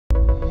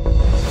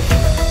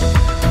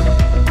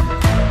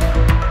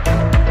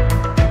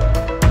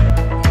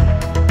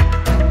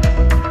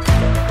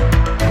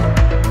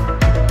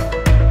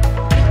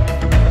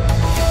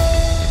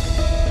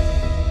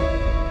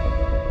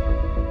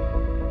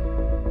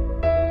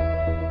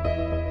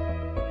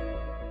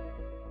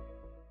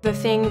The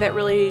thing that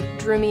really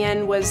drew me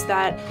in was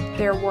that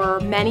there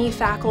were many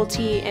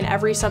faculty in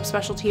every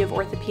subspecialty of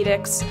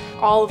orthopedics,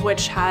 all of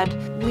which had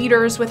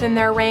leaders within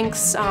their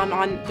ranks on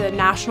the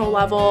national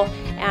level,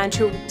 and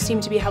who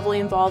seemed to be heavily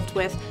involved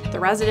with the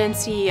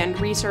residency and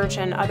research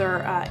and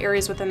other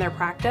areas within their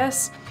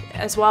practice,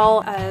 as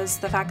well as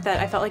the fact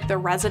that I felt like the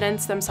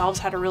residents themselves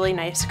had a really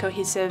nice,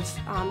 cohesive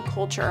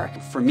culture.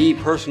 For me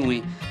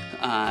personally,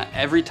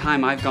 every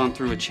time I've gone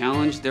through a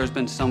challenge, there's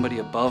been somebody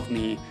above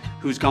me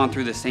who's gone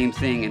through the same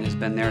thing and has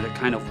been there to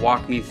kind of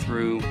walk me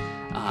through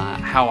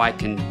how I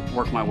can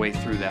work my way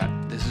through that.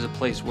 This is a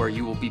place where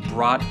you will be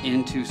brought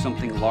into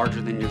something larger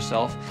than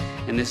yourself,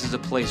 and this is a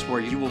place where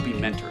you will be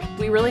mentored.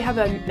 We really have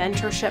a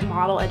mentorship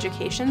model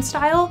education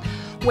style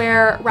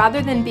where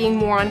rather than being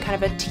more on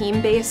kind of a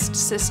team-based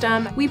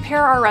system, we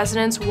pair our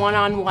residents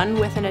one-on-one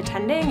with an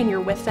attending, and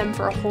you're with them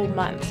for a whole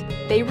month.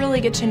 They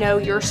really get to know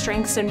your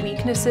strengths and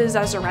weaknesses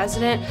as a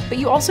resident, but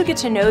you also get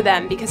to know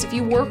them, because if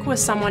you work with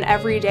someone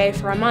every day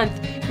for a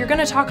month, you're going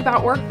to talk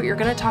about work, but you're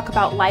going to talk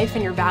about life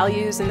and your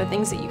values and the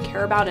things that you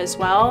care about as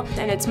well,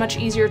 and it's much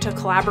easier to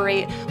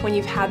collaborate when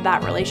you've had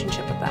that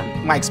relationship with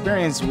them. My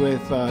experience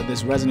with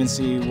this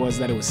residency was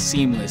that it was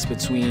seamless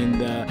between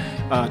the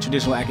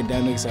traditional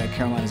academics at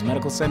Carolina's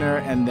Medical Center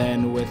and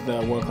then with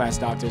the world-class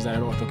doctors at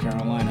Ortho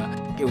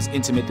Carolina. It was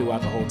intimate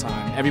throughout the whole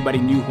time. Everybody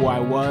knew who I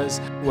was,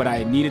 what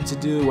I needed to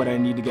do, what I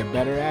needed to get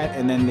better at,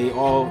 and then they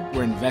all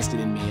were invested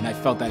in me, and I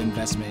felt that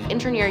investment.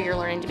 Intern year, you're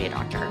learning to be a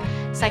doctor.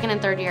 Second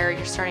and third year,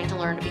 you're starting to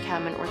learn to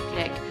become an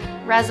orthopedic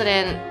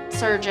resident,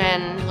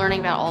 surgeon, learning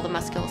about all the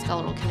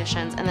musculoskeletal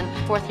conditions, and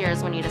then fourth year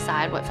is when you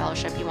decide what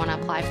fellowship you want to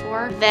apply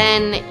for.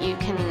 Then you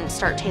can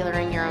start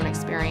tailoring your own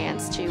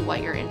experience to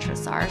what your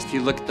interests are. If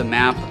you look at the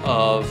map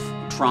of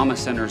trauma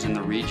centers in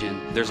the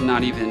region, there's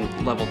not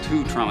even level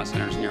 2 trauma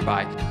centers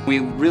nearby. We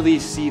really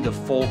see the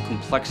full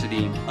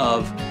complexity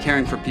of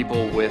caring for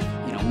people with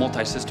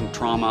multi-system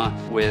trauma,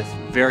 with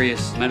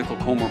various medical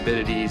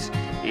comorbidities,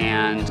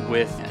 and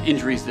with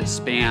injuries that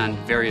span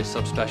various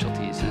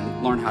subspecialties,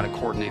 and learn how to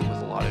coordinate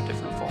with a lot of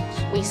different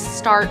folks. We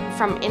start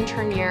from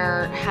intern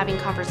year having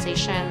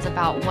conversations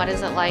about what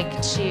is it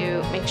like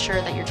to make sure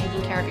that you're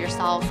taking care of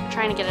yourself,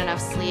 trying to get enough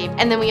sleep,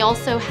 and then we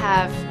also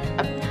have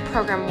a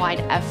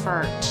program-wide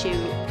effort to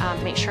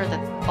make sure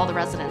that all the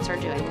residents are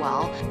doing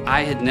well.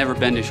 I had never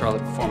been to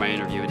Charlotte before my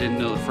interview. I didn't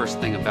know the first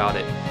thing about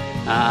it.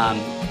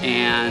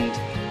 And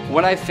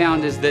what I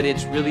found is that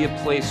it's really a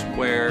place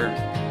where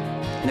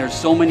there's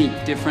so many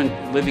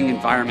different living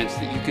environments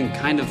that you can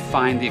kind of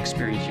find the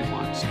experience you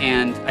want.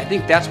 And I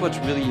think that's what's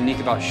really unique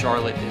about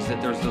Charlotte, is that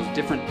there's those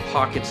different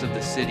pockets of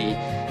the city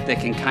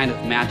that can kind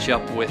of match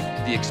up with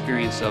the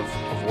experience of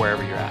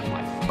wherever you're at in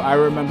life. I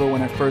remember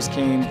when I first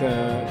came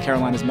to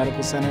Carolina's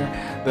Medical Center,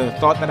 the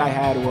thought that I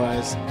had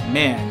was,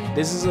 man,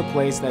 this is a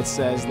place that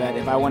says that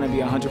if I want to be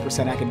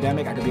 100%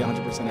 academic, I could be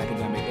 100%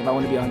 academic. If I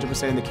want to be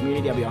 100% in the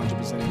community, I'll be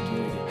 100% in the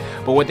community.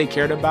 But what they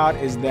cared about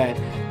is that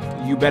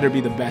you better be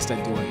the best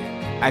at doing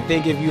it. I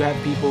think if you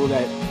have people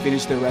that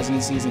finish their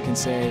residencies and can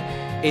say,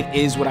 it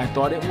is what I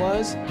thought it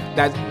was,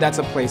 that's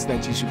a place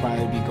that you should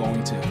probably be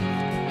going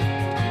to.